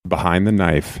Behind the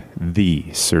Knife,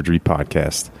 the surgery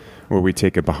podcast, where we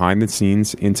take a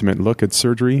behind-the-scenes, intimate look at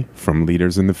surgery from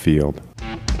leaders in the field.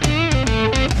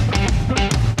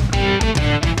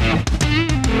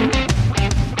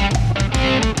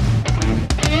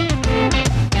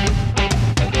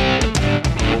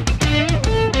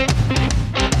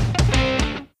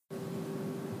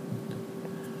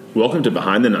 Welcome to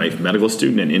Behind the Knife, Medical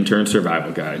Student and Intern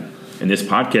Survival Guide. In this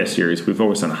podcast series, we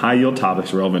focus on high-yield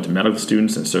topics relevant to medical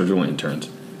students and surgical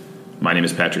interns. My name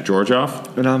is Patrick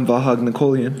Georgioff. And I'm Vahag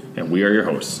Napoleon. And we are your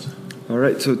hosts. All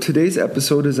right, so today's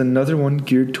episode is another one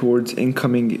geared towards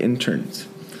incoming interns.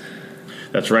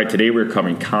 That's right. Today we're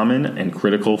covering common and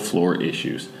critical floor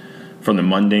issues. From the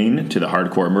mundane to the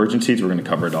hardcore emergencies, we're going to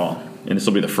cover it all. And this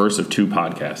will be the first of two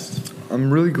podcasts.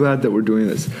 I'm really glad that we're doing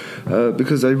this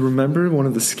because I remember one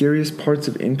of the scariest parts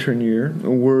of intern year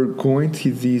were going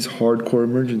to these hardcore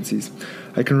emergencies.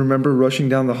 I can remember rushing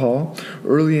down the hall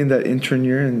early in that intern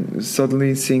year and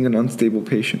suddenly seeing an unstable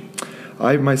patient.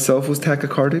 I myself was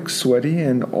tachycardic, sweaty,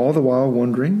 and all the while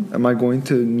wondering, am I going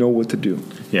to know what to do?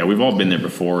 Yeah, we've all been there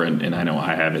before, and I know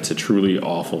I have. It's a truly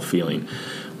awful feeling.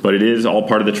 But it is all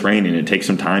part of the training. It takes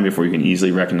some time before you can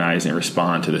easily recognize and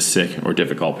respond to the sick or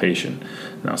difficult patient.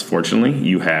 Now, fortunately,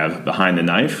 you have Behind the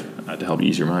Knife to help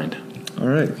ease your mind. All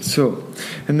right. So,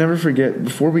 and never forget,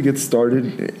 before we get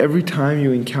started, every time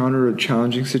you encounter a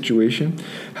challenging situation,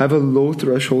 have a low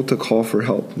threshold to call for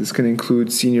help. This can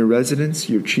include senior residents,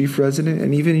 your chief resident,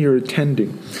 and even your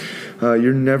attending.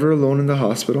 You're never alone in the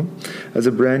hospital. As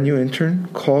a brand new intern,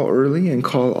 call early and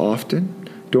call often.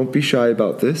 Don't be shy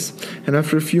about this. And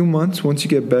after a few months, once you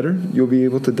get better, you'll be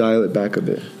able to dial it back a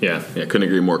bit. Yeah, couldn't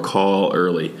agree more. Call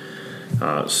early.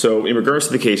 So in regards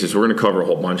to the cases, we're going to cover a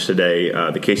whole bunch today.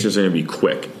 The cases are going to be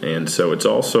quick. And so it's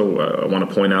also, I want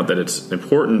to point out that it's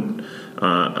important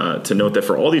to note that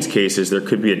for all these cases, there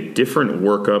could be a different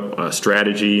workup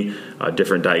strategy,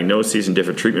 different diagnoses, and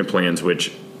different treatment plans,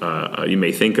 which you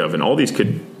may think of. And all these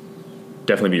could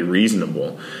definitely be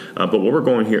reasonable. But what we're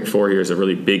going for here is a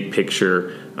really big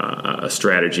picture a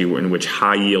strategy in which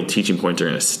high-yield teaching points are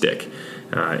going to stick.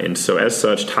 And so as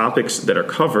such, topics that are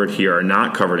covered here are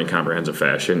not covered in comprehensive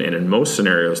fashion, and in most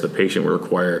scenarios, the patient will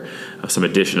require some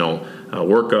additional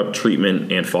workup,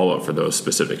 treatment, and follow-up for those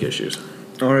specific issues.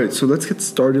 All right, so let's get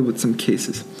started with some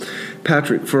cases.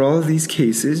 Patrick, for all of these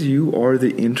cases, you are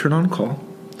the intern on call.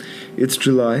 It's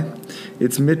July,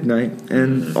 it's midnight,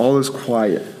 and all is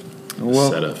quiet.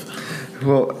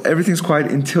 Well, everything's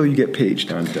quiet until you get paged.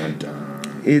 Dun, dun, dun.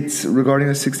 It's regarding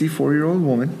a 64-year-old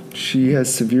woman. She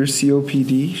has severe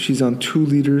COPD. She's on 2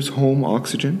 liters home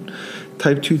oxygen,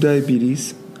 type 2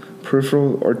 diabetes,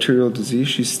 peripheral arterial disease.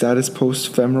 She's status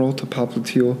post-femoral to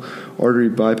popliteal artery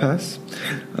bypass,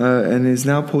 and is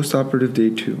now post-operative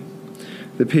day 2.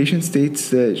 The patient states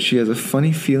that she has a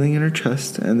funny feeling in her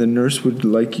chest, and the nurse would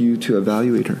like you to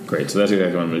evaluate her. Great. So that's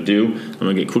exactly what I'm going to do. I'm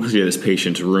going to get quickly to this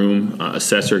patient's room,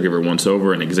 assess her, give her once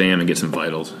over, an exam, and get some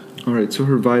vitals. All right. So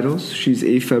her vitals, she's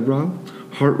afebrile,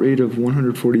 heart rate of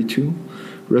 142,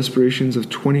 respirations of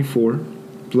 24,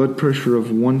 blood pressure of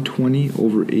 120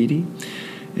 over 80,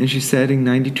 and she's satting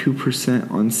 92%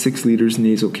 on 6 liters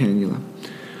nasal cannula.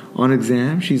 On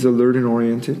exam, she's alert and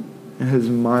oriented, has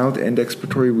mild end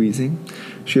expiratory wheezing.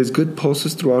 She has good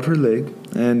pulses throughout her leg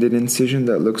and an incision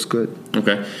that looks good.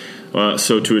 Okay.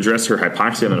 So to address her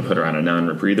hypoxia, I'm going to put her on a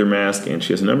non-rebreather mask, and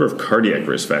she has a number of cardiac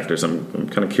risk factors. I'm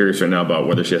kind of curious right now about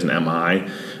whether she has an MI,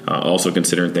 also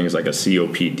considering things like a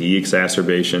COPD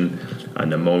exacerbation, a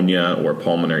pneumonia, or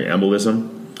pulmonary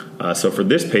embolism. So for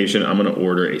this patient, I'm going to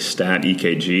order a stat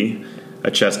EKG,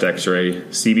 a chest x-ray,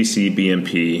 CBC,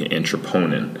 BMP, and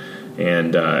troponin.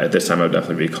 And at this time, I would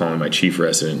definitely be calling my chief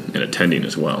resident and attending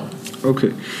as well.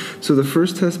 Okay. So the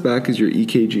first test back is your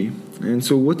EKG. And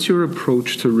so what's your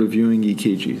approach to reviewing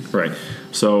EKGs? Right.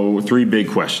 So 3 big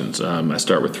questions. I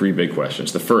start with 3 big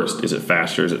questions. The first, is it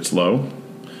fast or is it slow?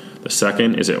 The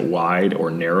second, is it wide or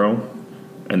narrow?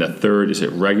 And the third, is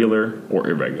it regular or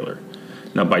irregular?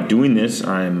 Now, by doing this,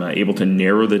 I'm able to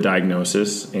narrow the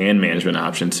diagnosis and management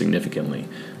options significantly.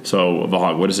 So,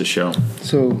 Vahag, what does it show?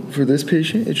 So, for this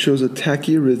patient, it shows a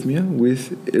tachyarrhythmia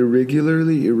with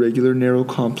irregular narrow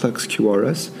complex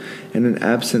QRS and an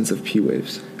absence of P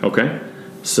waves. Okay.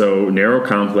 So, narrow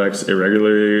complex,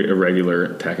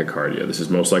 irregular tachycardia. This is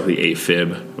most likely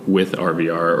AFib with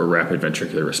RVR or rapid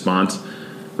ventricular response.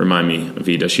 Remind me,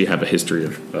 V, does she have a history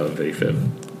of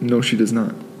AFib? No, she does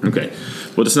not. Okay.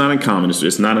 Well, it's not uncommon.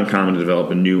 It's not uncommon to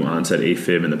develop a new onset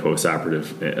AFib in the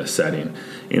postoperative setting.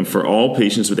 And for all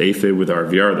patients with AFib with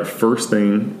RVR, the first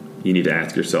thing you need to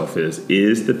ask yourself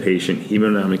is the patient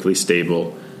hemodynamically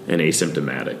stable and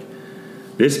asymptomatic?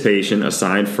 This patient,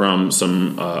 aside from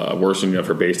some worsening of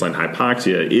her baseline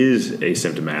hypoxia, is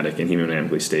asymptomatic and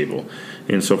hemodynamically stable.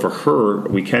 And so for her,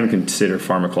 we can consider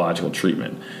pharmacological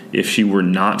treatment. If she were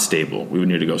not stable, we would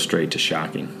need to go straight to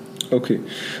shocking. Okay,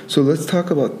 so let's talk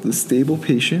about the stable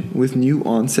patient with new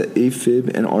onset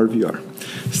AFib and RVR.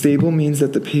 Stable means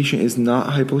that the patient is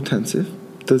not hypotensive,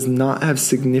 does not have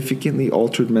significantly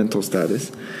altered mental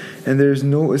status, and there is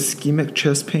no ischemic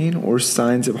chest pain or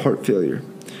signs of heart failure.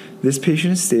 This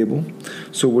patient is stable,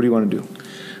 so what do you want to do?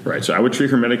 Right, so I would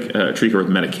treat her with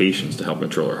medications to help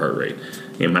control her heart rate.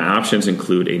 And my options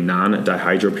include a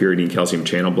non-dihydropyridine calcium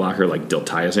channel blocker like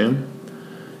diltiazem.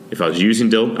 If I was using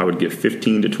DILT, I would give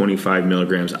 15 to 25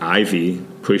 milligrams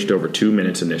IV, pushed over 2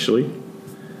 minutes initially.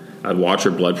 I'd watch her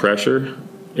blood pressure.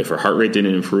 If her heart rate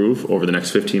didn't improve over the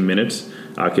next 15 minutes,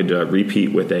 I could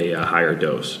repeat with a higher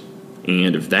dose.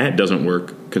 And if that doesn't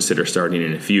work, consider starting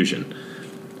an infusion.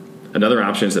 Another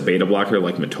option is a beta blocker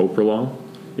like metoprolol.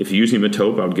 If you're using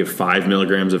metope, I would give 5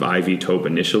 milligrams of IV tope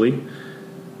initially.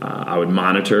 I would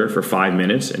monitor for 5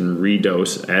 minutes and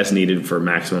redose as needed for a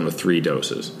maximum of 3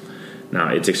 doses. Now,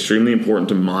 it's extremely important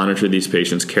to monitor these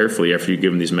patients carefully after you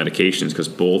give them these medications because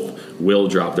both will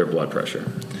drop their blood pressure.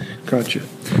 Gotcha.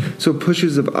 So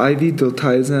pushes of IV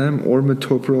diltiazem or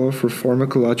metoprolol for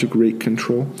pharmacologic rate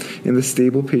control in the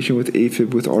stable patient with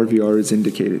AFib with RVR is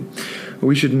indicated.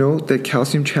 We should note that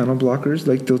calcium channel blockers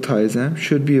like diltiazem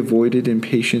should be avoided in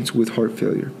patients with heart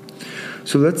failure.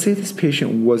 So let's say this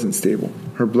patient wasn't stable.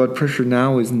 Her blood pressure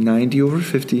now is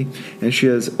 90/50 and she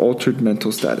has altered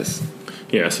mental status.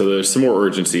 Yeah, so there's some more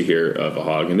urgency here of a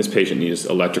hog, and this patient needs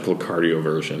electrical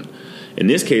cardioversion. In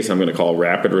this case, I'm going to call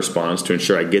rapid response to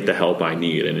ensure I get the help I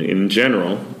need. And in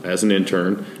general, as an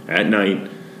intern, at night,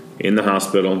 in the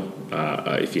hospital,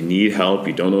 if you need help,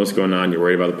 you don't know what's going on, you're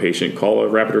worried about the patient, call a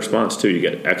rapid response too. You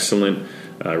get excellent,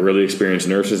 really experienced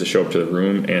nurses to show up to the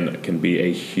room and can be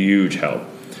a huge help.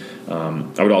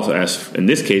 I would also ask, in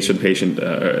this case, for the patient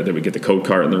that we get the code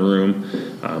card in the room,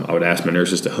 I would ask my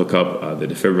nurses to hook up the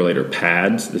defibrillator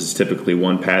pads. This is typically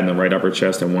one pad in the right upper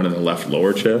chest and one in the left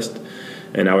lower chest.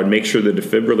 And I would make sure the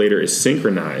defibrillator is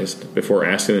synchronized before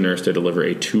asking the nurse to deliver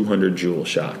a 200 joule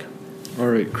shock. All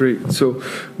right, great. So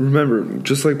remember,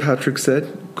 just like Patrick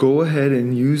said, go ahead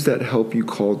and use that help you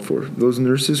called for. Those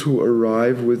nurses who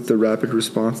arrive with the rapid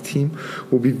response team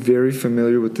will be very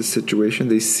familiar with the situation.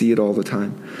 They see it all the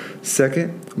time.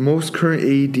 Second, most current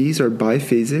AEDs are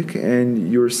biphasic,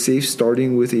 and you're safe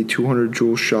starting with a 200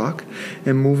 joule shock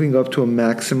and moving up to a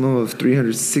maximum of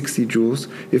 360 joules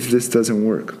if this doesn't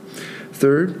work.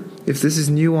 Third, if this is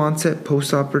new onset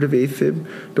postoperative AFib,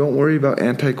 don't worry about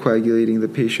anticoagulating the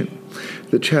patient.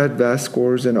 The CHA2DS2-VASc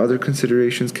scores and other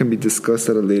considerations can be discussed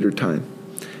at a later time.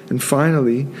 And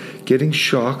finally, getting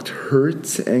shocked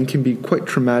hurts and can be quite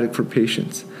traumatic for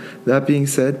patients. That being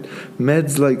said,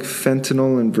 meds like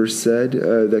fentanyl and Versed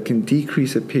that can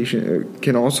decrease a patient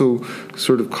can also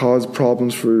sort of cause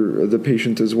problems for the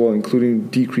patient as well, including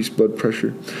decreased blood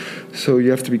pressure. So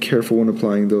you have to be careful when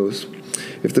applying those.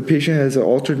 If the patient has an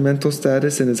altered mental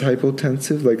status and is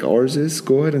hypotensive like ours is,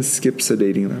 go ahead and skip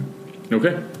sedating them.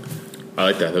 Okay. I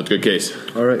like that. That's a good case.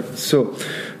 All right. So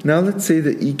now let's say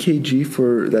the EKG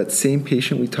for that same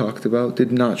patient we talked about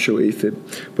did not show AFib,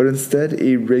 but instead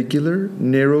a regular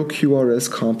narrow QRS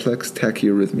complex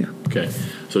tachyarrhythmia. Okay.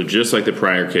 So just like the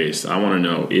prior case, I want to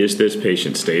know, is this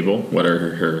patient stable? What's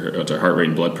her heart rate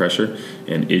and blood pressure?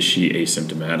 And is she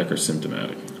asymptomatic or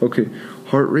symptomatic? Okay.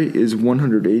 Heart rate is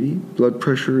 180, blood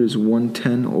pressure is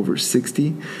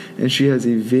 110/60, and she has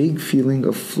a vague feeling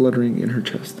of fluttering in her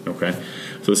chest. Okay.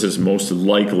 So this is most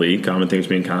likely, common things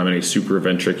being common, a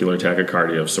supraventricular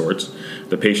tachycardia of sorts.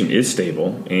 The patient is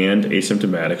stable and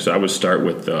asymptomatic, so I would start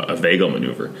with a vagal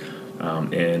maneuver.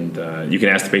 You can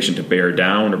ask the patient to bear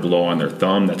down or blow on their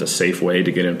thumb. That's a safe way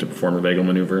to get him to perform a vagal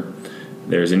maneuver.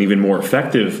 There's an even more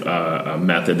effective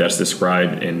method that's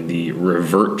described in the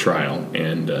REVERT trial.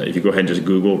 And if you go ahead and just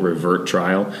Google REVERT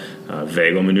trial,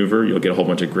 vagal maneuver, you'll get a whole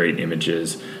bunch of great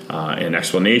images and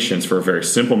explanations for a very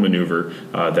simple maneuver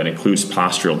that includes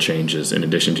postural changes in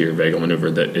addition to your vagal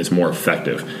maneuver that is more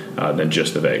effective than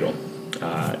just the vagal.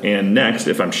 And next,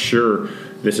 if I'm sure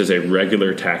this is a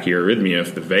regular tachyarrhythmia,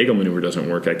 if the vagal maneuver doesn't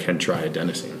work, I can try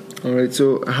adenosine. All right,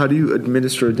 so how do you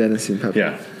administer adenosine, Patrick?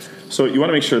 Yeah. So you want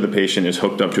to make sure the patient is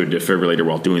hooked up to a defibrillator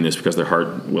while doing this because their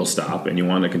heart will stop, and you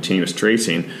want a continuous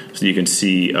tracing so you can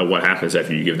see what happens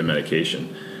after you give the medication.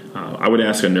 I would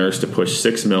ask a nurse to push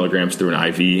 6 milligrams through an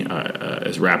IV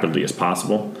as rapidly as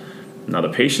possible. Now, the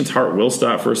patient's heart will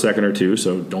stop for a second or two,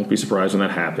 so don't be surprised when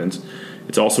that happens.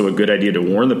 It's also a good idea to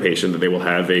warn the patient that they will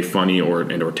have a funny or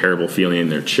terrible feeling in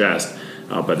their chest,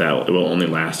 but that it will only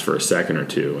last for a second or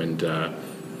two. And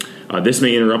This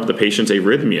may interrupt the patient's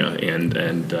arrhythmia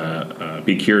and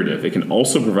be curative. It can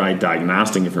also provide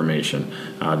diagnostic information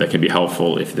that can be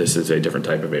helpful if this is a different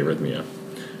type of arrhythmia.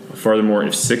 Furthermore,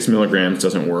 if 6 milligrams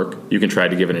doesn't work, you can try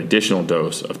to give an additional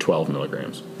dose of 12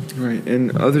 milligrams. Right,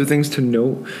 and other things to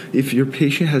note, if your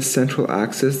patient has central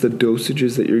access, the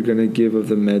dosages that you're going to give of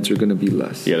the meds are going to be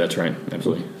less. Yeah, that's right.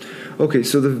 Absolutely. Okay,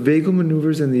 so the vagal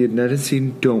maneuvers and the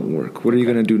adenosine don't work. What are you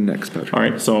going to do next, Patrick? All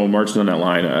right, so marching on that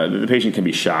line, the patient can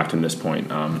be shocked in this point.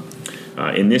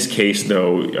 In this case,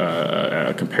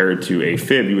 though, compared to a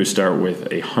fib, you would start with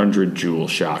a 100-joule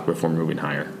shock before moving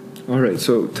higher. All right,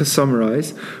 so to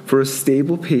summarize, for a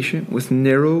stable patient with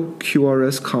narrow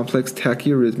QRS complex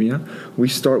tachyarrhythmia, we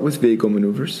start with vagal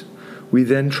maneuvers. We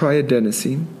then try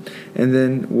adenosine, and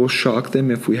then we'll shock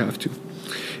them if we have to.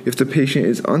 If the patient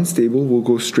is unstable, we'll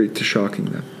go straight to shocking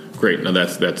them. Great. Now,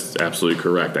 that's absolutely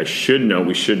correct. We should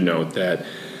note that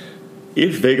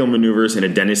if vagal maneuvers and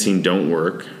adenosine don't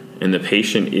work, and the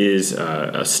patient is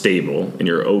stable, and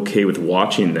you're okay with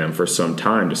watching them for some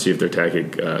time to see if their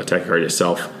tachycardia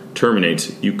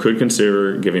self-terminates, you could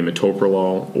consider giving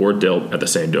metoprolol or DILT at the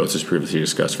same dose as previously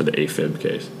discussed for the AFib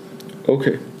case.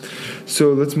 Okay,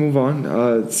 so let's move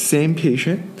on. Same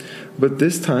patient, but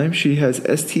this time she has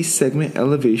ST segment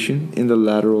elevation in the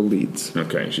lateral leads.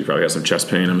 Okay, she probably has some chest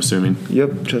pain, I'm assuming?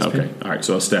 Yep, chest pain. Okay, all right,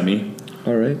 so a STEMI.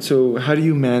 All right, so how do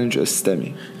you manage a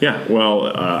STEMI? Yeah,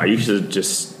 well, I used to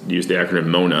just use the acronym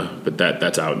MONA, but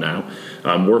that's out now.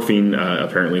 Morphine,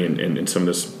 apparently in some of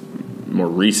this more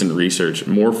recent research,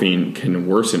 morphine can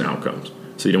worsen outcomes,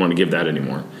 so you don't want to give that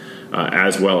anymore.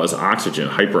 As well as oxygen.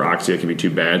 Hyperoxia can be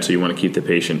too bad, so you want to keep the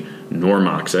patient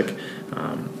normoxic,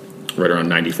 right around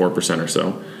 94% or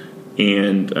so.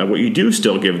 And what you do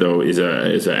still give, though, is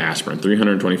a aspirin,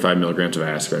 325 milligrams of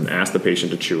aspirin. Ask the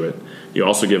patient to chew it. You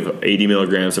also give 80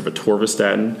 milligrams of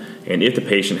atorvastatin, and if the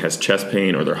patient has chest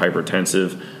pain or they're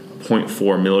hypertensive,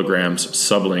 0.4 milligrams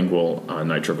sublingual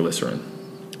nitroglycerin.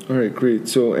 All right, great.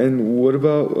 So, and what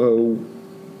about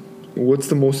what's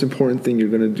the most important thing you're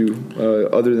going to do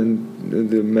other than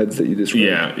the meds that you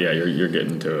described? Yeah, you're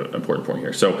getting to an important point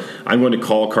here. So I'm going to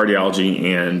call cardiology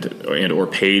and or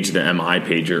page the MI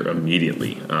pager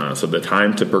immediately. So the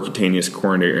time to percutaneous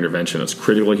coronary intervention is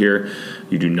critical here.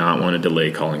 You do not want to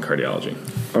delay calling cardiology.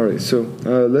 All right, so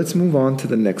let's move on to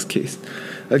the next case.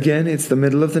 Again, it's the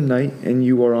middle of the night and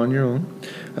you are on your own.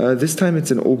 This time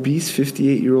it's an obese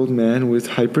 58-year-old man with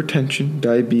hypertension,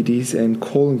 diabetes, and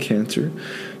colon cancer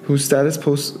whose status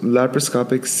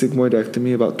post-laparoscopic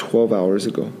sigmoidectomy about 12 hours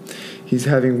ago. He's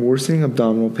having worsening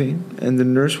abdominal pain, and the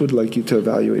nurse would like you to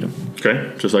evaluate him.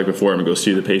 Okay, just like before, I'm going to go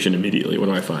see the patient immediately. What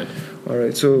do I find? All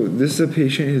right, so this is a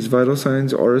patient. His vital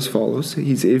signs are as follows.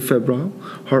 He's afebrile,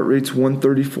 heart rate's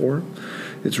 134,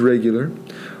 it's regular,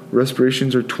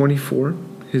 respirations are 24,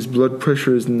 his blood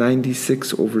pressure is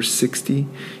 96/60,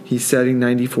 he's satting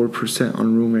 94%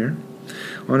 on room air.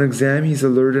 On exam, he's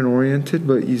alert and oriented,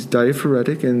 but he's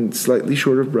diaphoretic and slightly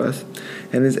short of breath,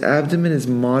 and his abdomen is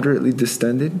moderately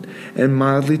distended and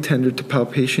mildly tender to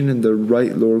palpation in the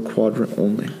right lower quadrant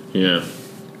only. Yeah,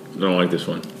 I don't like this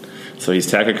one. So he's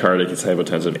tachycardic, he's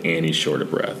hypotensive, and he's short of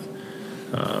breath.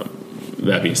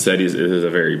 That being said, it is a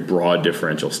very broad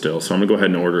differential still, so I'm going to go ahead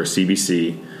and order a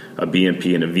CBC, a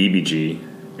BMP, and a VBG,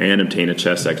 and obtain a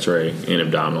chest x-ray and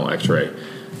abdominal x-ray.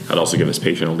 I'd also give this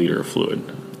patient a liter of fluid.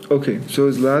 Okay, so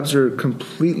his labs are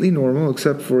completely normal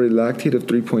except for a lactate of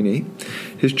 3.8.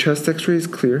 His chest x-ray is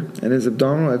clear, and his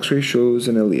abdominal x-ray shows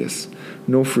an ileus,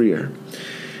 no free air.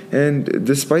 And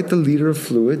despite the liter of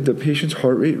fluid, the patient's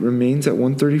heart rate remains at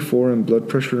 134 and blood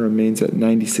pressure remains at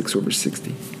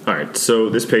 96/60. All right, so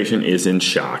this patient is in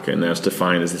shock, and that's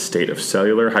defined as the state of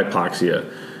cellular hypoxia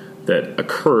that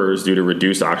occurs due to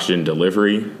reduced oxygen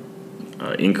delivery,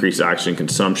 increased oxygen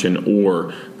consumption,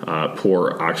 or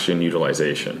poor oxygen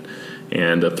utilization.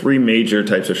 And the three major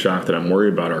types of shock that I'm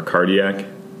worried about are cardiac,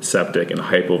 septic, and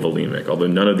hypovolemic, although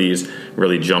none of these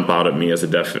really jump out at me as a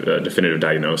definitive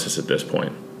diagnosis at this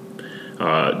point.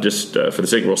 For the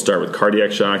sake, we'll start with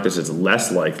cardiac shock. This is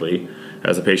less likely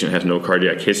as the patient has no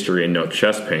cardiac history and no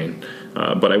chest pain,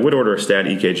 but I would order a stat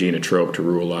EKG and a trope to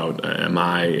rule out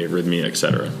MI, arrhythmia,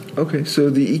 etc. Okay, so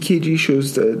the EKG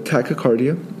shows the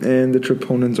tachycardia and the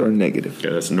troponins are negative. Okay,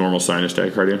 that's normal sinus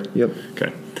tachycardia? Yep.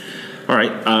 Okay. All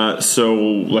right, so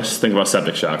let's think about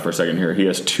septic shock for a second here. He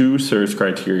has 2 SIRS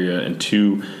criteria and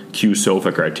 2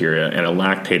 Q-SOFA criteria and a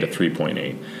lactate of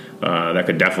 3.8. That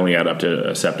could definitely add up to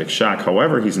a septic shock.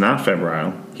 However, he's not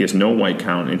febrile, he has no white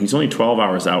count, and he's only 12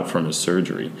 hours out from his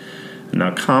surgery.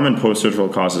 Now, common post-surgical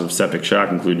causes of septic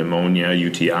shock include pneumonia,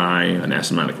 UTI, an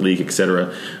asymptomatic leak,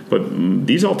 etc., but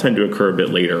these all tend to occur a bit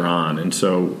later on, and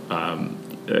so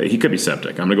he could be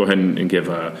septic. I'm going to go ahead and give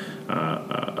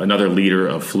another liter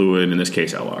of fluid, in this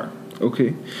case LR.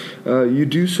 Okay. You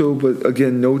do so, but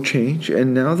again, no change.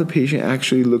 And now the patient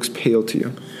actually looks pale to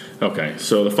you. Okay,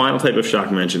 so the final type of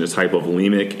shock mentioned is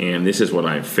hypovolemic, and this is what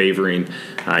I'm favoring.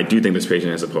 I do think this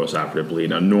patient has a postoperative bleed.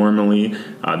 Now, normally,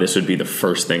 this would be the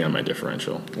first thing on my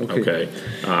differential. Okay.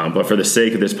 But for the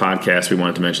sake of this podcast, we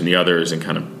wanted to mention the others and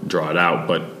kind of draw it out.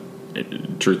 But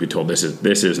truth be told, this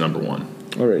is number one.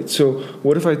 All right. So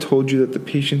what if I told you that the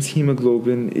patient's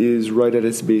hemoglobin is right at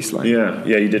its baseline? Yeah,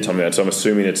 you did tell me that. So I'm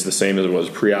assuming it's the same as it was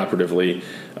preoperatively.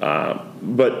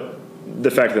 But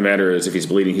the fact of the matter is, if he's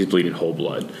bleeding whole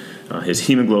blood. His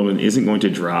hemoglobin isn't going to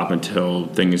drop until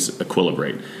things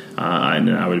equilibrate.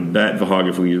 And I would bet, Vahog,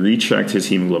 if we rechecked his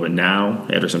hemoglobin now,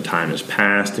 after some time has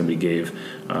passed, and we gave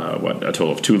a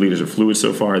total of 2 liters of fluid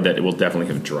so far, that it will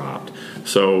definitely have dropped.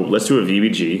 So let's do a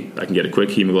VBG. I can get a quick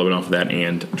hemoglobin off of that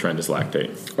and trend his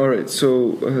lactate. All right,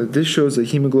 so this shows a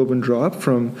hemoglobin drop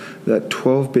from that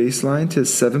 12 baseline to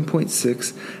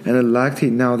 7.6, and a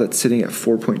lactate now that's sitting at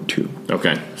 4.2.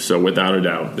 Okay, so without a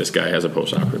doubt, this guy has a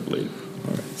postoperative bleed.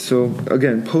 All right. So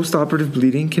again, postoperative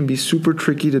bleeding can be super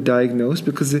tricky to diagnose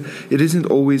because it isn't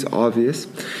always obvious.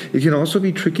 It can also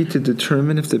be tricky to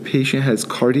determine if the patient has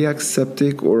cardiac,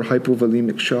 septic, or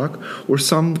hypovolemic shock, or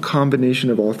some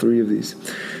combination of all 3 of these.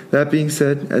 That being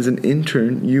said, as an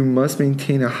intern, you must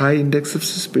maintain a high index of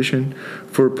suspicion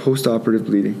for postoperative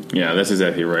bleeding. Yeah, that's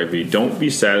exactly right, V. Don't be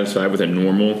satisfied with a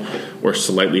normal or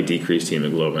slightly decreased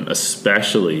hemoglobin,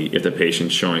 especially if the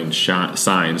patient's showing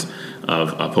signs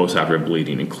of postoperative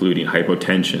bleeding, including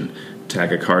hypotension,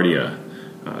 tachycardia.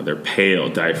 They're pale,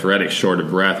 diaphoretic, short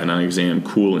of breath, and on exam,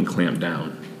 cool and clamped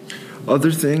down.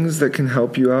 Other things that can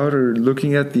help you out are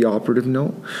looking at the operative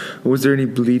note. Was there any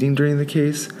bleeding during the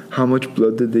case? How much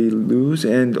blood did they lose?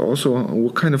 And also,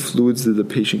 what kind of fluids did the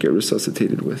patient get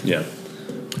resuscitated with? Yeah.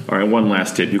 All right, one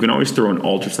last tip. You can always throw an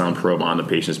ultrasound probe on the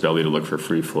patient's belly to look for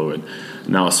free fluid.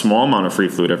 Now, a small amount of free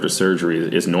fluid after surgery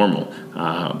is normal,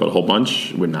 but a whole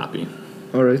bunch would not be.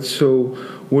 All right, so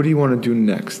what do you want to do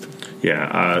next?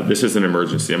 Yeah, this is an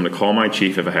emergency. I'm going to call my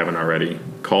chief if I haven't already,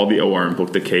 call the OR and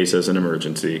book the case as an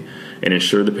emergency, and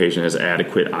ensure the patient has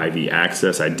adequate IV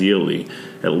access, ideally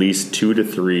at least 2 to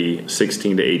 3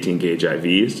 16 to 18 gauge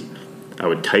IVs. I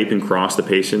would type and cross the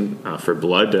patient for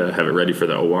blood to have it ready for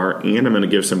the OR, and I'm going to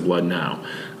give some blood now.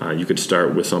 You could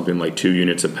start with something like 2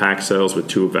 units of PAC cells with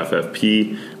 2 of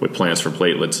FFP, with plans for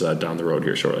platelets down the road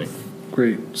here shortly.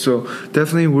 Great. So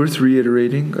definitely worth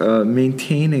reiterating.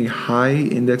 Maintain a high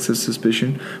index of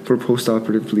suspicion for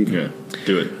postoperative bleeding. Yeah,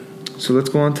 do it. So let's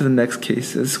go on to the next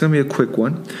case. This is going to be a quick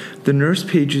one. The nurse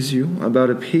pages you about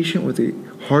a patient with a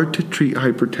hard-to-treat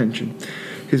hypertension.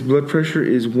 His blood pressure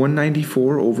is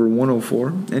 194 over 104,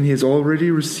 and he has already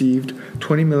received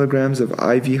 20 milligrams of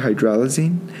IV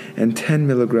hydralazine and 10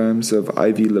 milligrams of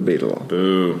IV labetalol.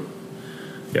 Boo.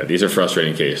 Yeah, these are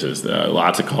frustrating cases.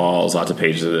 Lots of calls, lots of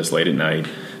pages of this late at night.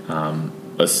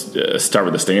 Let's start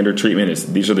with the standard treatment.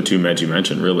 These are the 2 meds you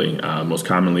mentioned, really. Most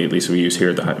commonly, at least we use here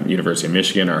at the University of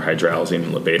Michigan, are hydralazine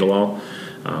and labetalol.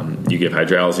 You give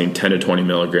hydralazine 10 to 20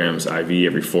 milligrams IV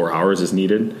every 4 hours as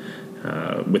needed,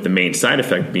 with the main side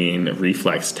effect being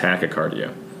reflex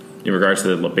tachycardia. In regards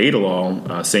to the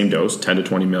labetalol, same dose, 10 to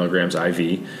 20 milligrams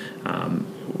IV.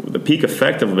 The peak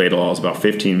effect of labetalol is about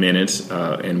 15 minutes,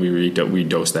 and we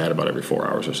dose that about every 4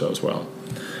 hours or so as well.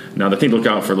 Now, the thing to look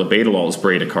out for labetalol is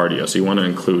bradycardia, so you want to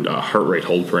include heart rate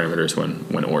hold parameters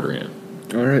when ordering it.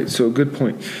 All right, so good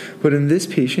point. But in this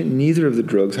patient, neither of the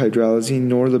drugs, hydralazine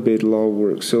nor labetalol,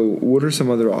 work. So what are some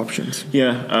other options?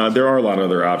 Yeah, there are a lot of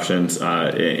other options,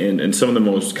 and some of the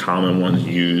most common ones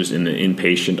used in the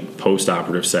inpatient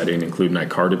postoperative setting include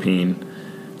nicardipine,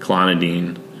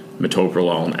 clonidine,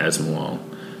 metoprolol, and esmolol.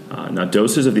 Now,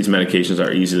 doses of these medications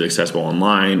are easily accessible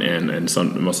online, and most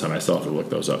of the time I still have to look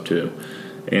those up too.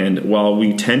 And while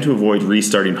we tend to avoid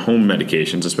restarting home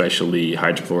medications, especially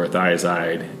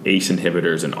hydrochlorothiazide, ACE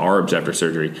inhibitors, and ARBs after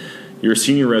surgery, your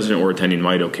senior resident or attending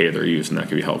might okay their use, and that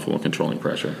can be helpful in controlling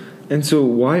pressure. And so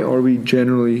why are we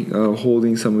generally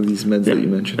holding some of these meds that you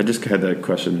mentioned? I just had that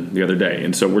question the other day.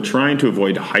 And so we're trying to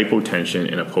avoid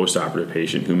hypotension in a postoperative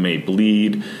patient who may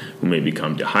bleed, who may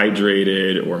become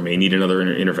dehydrated, or may need another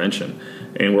intervention.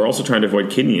 And we're also trying to avoid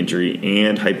kidney injury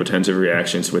and hypotensive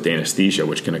reactions with anesthesia,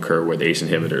 which can occur with ACE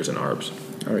inhibitors and ARBs.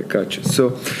 All right, gotcha.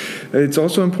 So it's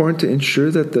also important to ensure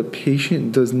that the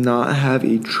patient does not have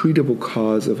a treatable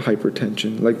cause of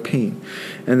hypertension, like pain,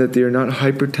 and that they are not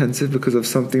hypertensive because of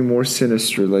something more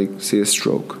sinister, like, say, a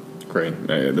stroke. Great.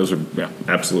 Those are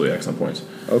absolutely excellent points.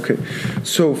 Okay,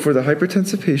 so for the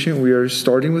hypertensive patient, we are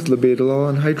starting with labetalol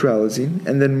and hydralazine,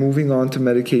 and then moving on to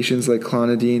medications like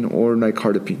clonidine or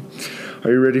nicardipine.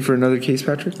 Are you ready for another case,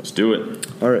 Patrick? Let's do it.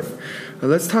 All right.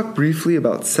 Let's talk briefly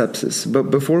about sepsis.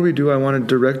 But before we do, I want to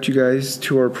direct you guys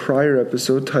to our prior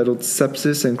episode titled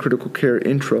Sepsis and Critical Care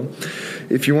Intro.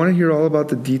 If you want to hear all about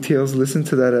the details, listen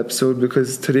to that episode,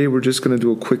 because today we're just going to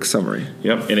do a quick summary.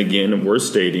 Yep. And again, we're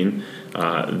stating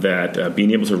that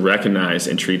being able to recognize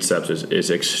and treat sepsis is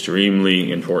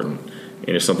extremely important.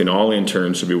 And it's something all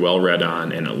interns should be well read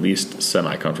on and at least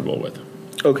semi-comfortable with.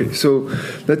 Okay, so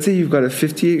let's say you've got a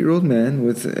 58-year-old man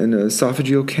with an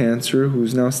esophageal cancer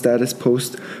who's now status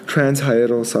post-transhiatal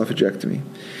esophagectomy.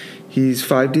 He's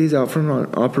 5 days out from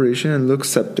an operation and looks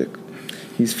septic.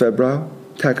 He's febrile,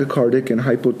 tachycardic, and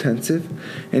hypotensive,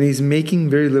 and he's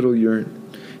making very little urine.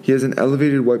 He has an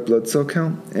elevated white blood cell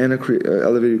count and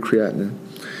elevated creatinine.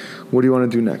 What do you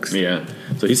want to do next? Yeah,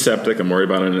 so he's septic. I'm worried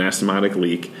about an anastomotic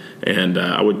leak. And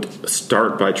I would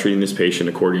start by treating this patient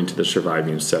according to the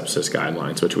surviving sepsis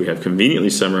guidelines, which we have conveniently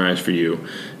summarized for you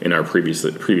in our previous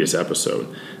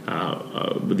episode.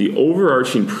 The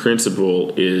overarching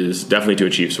principle is definitely to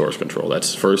achieve source control.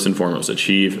 That's first and foremost,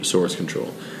 achieve source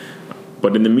control.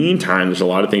 But in the meantime, there's a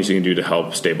lot of things you can do to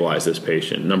help stabilize this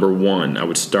patient. Number one, I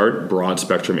would start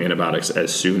broad-spectrum antibiotics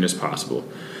as soon as possible.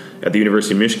 At the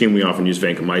University of Michigan, we often use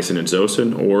vancomycin and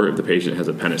Zosyn, or if the patient has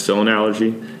a penicillin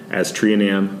allergy,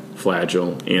 aztreonam,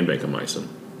 Flagyl, and vancomycin.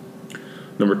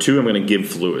 Number two, I'm going to give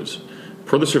fluids.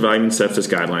 Per the surviving sepsis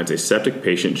guidelines, a septic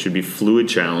patient should be fluid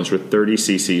challenged with 30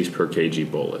 cc's per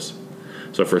kg bolus.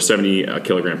 So for a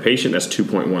 70-kilogram patient, that's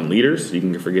 2.1 liters. You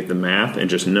can forget the math and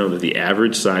just know that the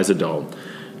average size adult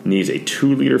needs a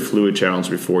 2-liter fluid challenge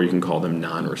before you can call them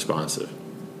non-responsive.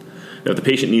 Now, if the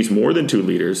patient needs more than 2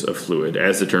 liters of fluid,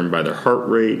 as determined by their heart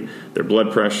rate, their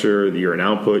blood pressure, the urine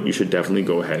output, you should definitely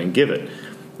go ahead and give it.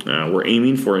 We're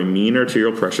aiming for a mean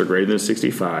arterial pressure greater than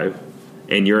 65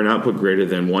 and urine output greater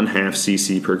than 0.5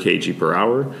 cc per kg per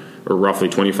hour, or roughly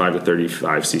 25 to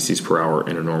 35 cc's per hour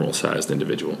in a normal-sized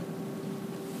individual.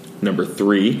 Number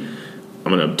three,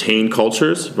 I'm going to obtain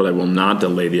cultures, but I will not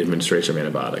delay the administration of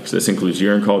antibiotics. This includes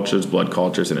urine cultures, blood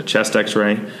cultures, and a chest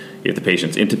x-ray. If the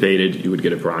patient's intubated, you would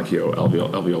get a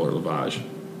bronchoalveolar lavage.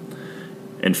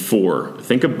 And four,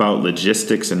 think about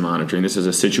logistics and monitoring. This is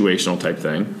a situational type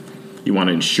thing. You want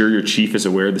to ensure your chief is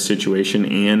aware of the situation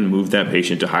and move that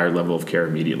patient to a higher level of care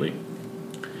immediately.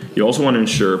 You also want to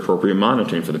ensure appropriate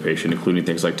monitoring for the patient, including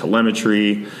things like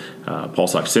telemetry,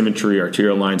 pulse oximetry,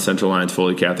 arterial lines, central lines,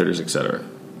 Foley catheters, etc.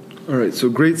 All right, so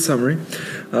great summary.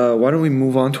 Why don't we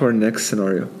move on to our next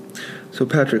scenario? So,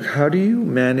 Patrick, how do you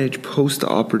manage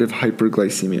post-operative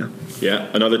hyperglycemia? Yeah,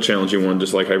 another challenging one,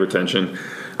 just like hypertension.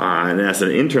 And as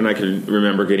an intern, I can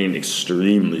remember getting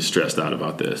extremely stressed out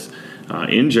about this.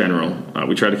 In general,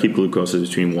 we try to keep glucoses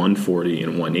between 140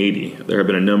 and 180. There have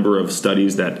been a number of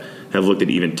studies that have looked at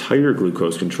even tighter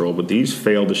glucose control, but these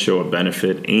fail to show a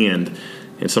benefit and,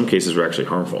 in some cases, were actually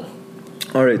harmful.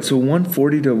 All right, so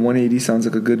 140 to 180 sounds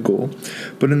like a good goal.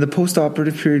 But in the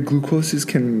post-operative period, glucoses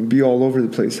can be all over the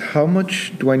place. How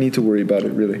much do I need to worry about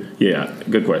it, really? Yeah,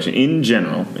 good question. In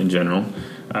general, you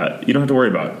don't have to worry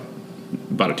about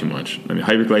it too much. I mean,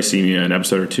 hyperglycemia, an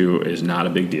episode or two, is not a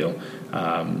big deal.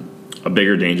 A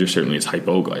bigger danger certainly is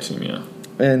hypoglycemia.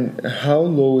 And how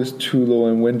low is too low,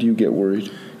 and when do you get worried?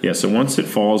 Yeah, so once it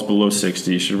falls below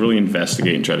 60, you should really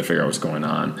investigate and try to figure out what's going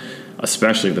on,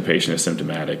 especially if the patient is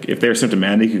symptomatic. If they're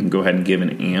symptomatic, you can go ahead and give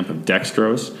an amp of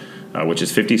dextrose, which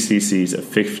is 50 cc's of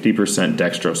 50%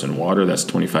 dextrose in water. That's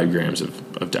 25 grams of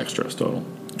dextrose total.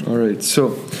 All right. So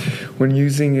when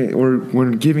using it or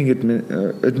when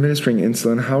administering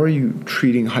insulin, how are you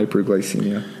treating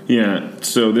hyperglycemia? Yeah.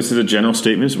 So this is a general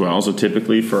statement as well. So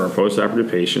typically for our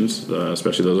postoperative patients,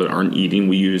 especially those that aren't eating,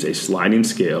 we use a sliding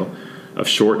scale of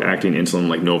short-acting insulin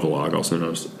like Novolog, also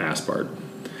known as Aspart.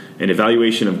 An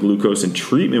evaluation of glucose and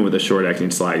treatment with a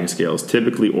short-acting sliding scale is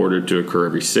typically ordered to occur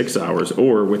every 6 hours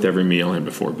or with every meal and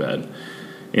before bed.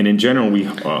 And in general, we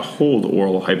hold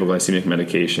oral hypoglycemic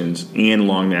medications and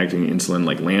long-acting insulin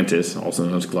like Lantus, also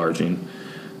known as Glargine.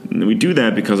 And we do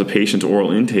that because a patient's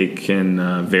oral intake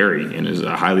can vary and is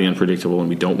highly unpredictable, and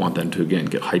we don't want them to, again,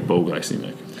 get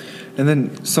hypoglycemic. And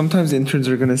then sometimes interns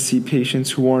are going to see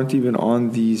patients who aren't even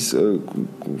on these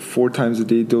 4 times a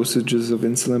day dosages of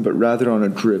insulin, but rather on a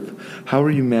drip. How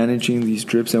are you managing these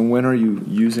drips, and when are you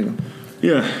using them?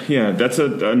 Yeah, that's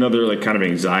another kind of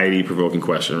anxiety-provoking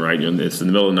question, right? It's in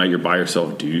the middle of the night, you're by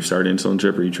yourself. Do you start an insulin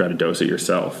drip, or you try to dose it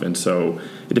yourself? And so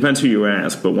it depends who you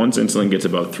ask, but once insulin gets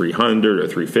about 300 or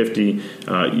 350,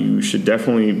 you should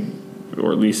definitely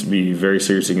or at least be very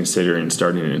seriously considering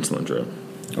starting an insulin drip.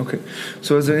 Okay.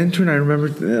 So as an intern, I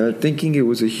remember thinking it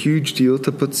was a huge deal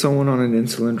to put someone on an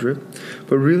insulin drip.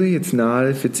 But really, it's not.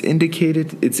 If it's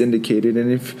indicated, it's indicated.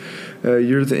 And if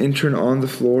you're the intern on the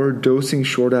floor, dosing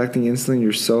short-acting insulin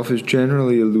yourself is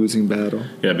generally a losing battle.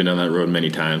 Yeah, I've been down that road many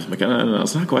times. I'm like, no,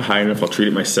 it's not quite high enough. I'll treat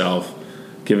it myself.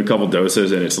 Give a couple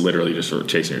doses, and it's literally just sort of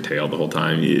chasing your tail the whole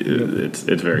time. It's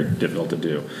very difficult to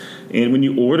do. And when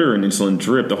you order an insulin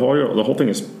drip, the whole thing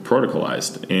is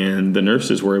protocolized, and the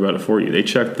nurses worry about it for you. They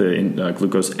check the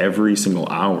glucose every single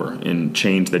hour and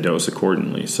change the dose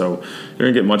accordingly. So you're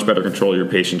going to get much better control of your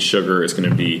patient's sugar. It's going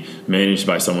to be managed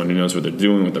by someone who knows what they're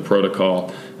doing with the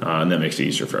protocol, and that makes it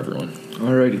easier for everyone.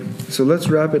 Alrighty, so let's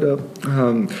wrap it up.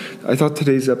 I thought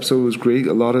today's episode was great.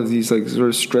 A lot of these sort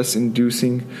of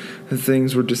stress-inducing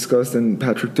things were discussed, and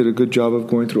Patrick did a good job of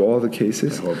going through all the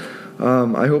cases.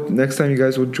 I hope next time you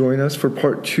guys will join us for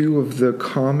part 2 of the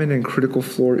common and critical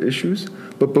floor issues.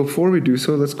 But before we do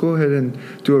so, let's go ahead and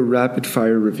do a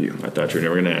rapid-fire review. I thought you were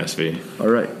never going to ask me. All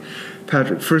right.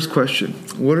 Patrick, first question.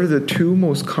 What are the 2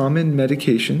 most common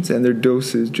medications and their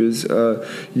dosages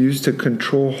used to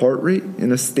control heart rate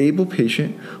in a stable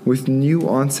patient with new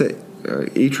onset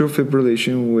atrial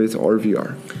fibrillation with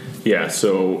RVR? Yeah,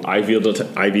 so IV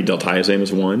diltiazem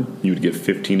is one. You would give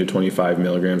 15 to 25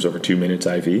 milligrams over 2 minutes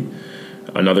IV.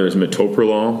 Another is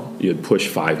metoprolol. You'd push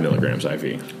 5 milligrams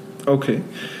IV. Okay.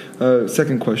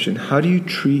 Second question. How do you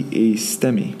treat a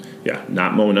STEMI? Yeah,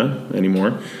 not Mona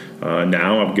anymore.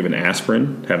 Now I'm giving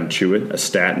aspirin, have them chew it, a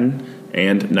statin,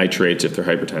 and nitrates if they're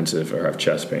hypertensive or have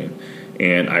chest pain.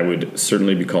 And I would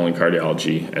certainly be calling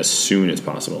cardiology as soon as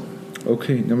possible.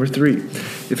 Okay, number 3.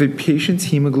 If a patient's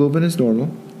hemoglobin is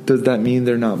normal, does that mean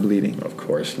they're not bleeding? Of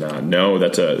course not. No,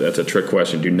 that's a trick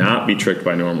question. Do not be tricked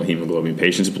by normal hemoglobin.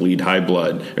 Patients bleed high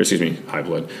blood.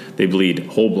 They bleed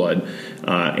whole blood,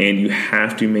 and you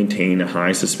have to maintain a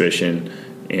high suspicion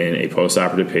in a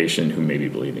postoperative patient who may be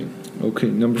bleeding. Okay,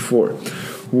 number 4.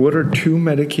 What are 2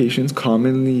 medications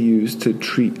commonly used to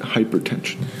treat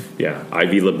hypertension? Yeah,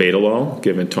 IV labetalol,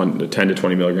 given 10 to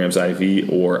 20 milligrams IV,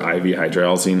 or IV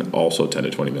hydralazine, also 10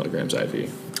 to 20 milligrams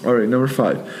IV. All right, number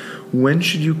 5. When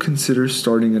should you consider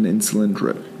starting an insulin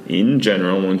drip? In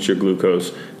general, once your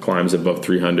glucose climbs above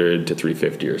 300 to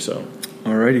 350 or so.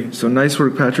 Alrighty, so nice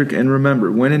work, Patrick. And remember,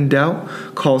 when in doubt,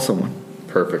 call someone.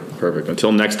 Perfect.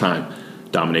 Until next time,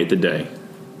 dominate the day.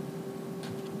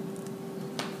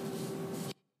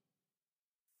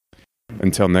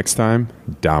 Until next time,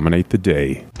 dominate the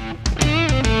day.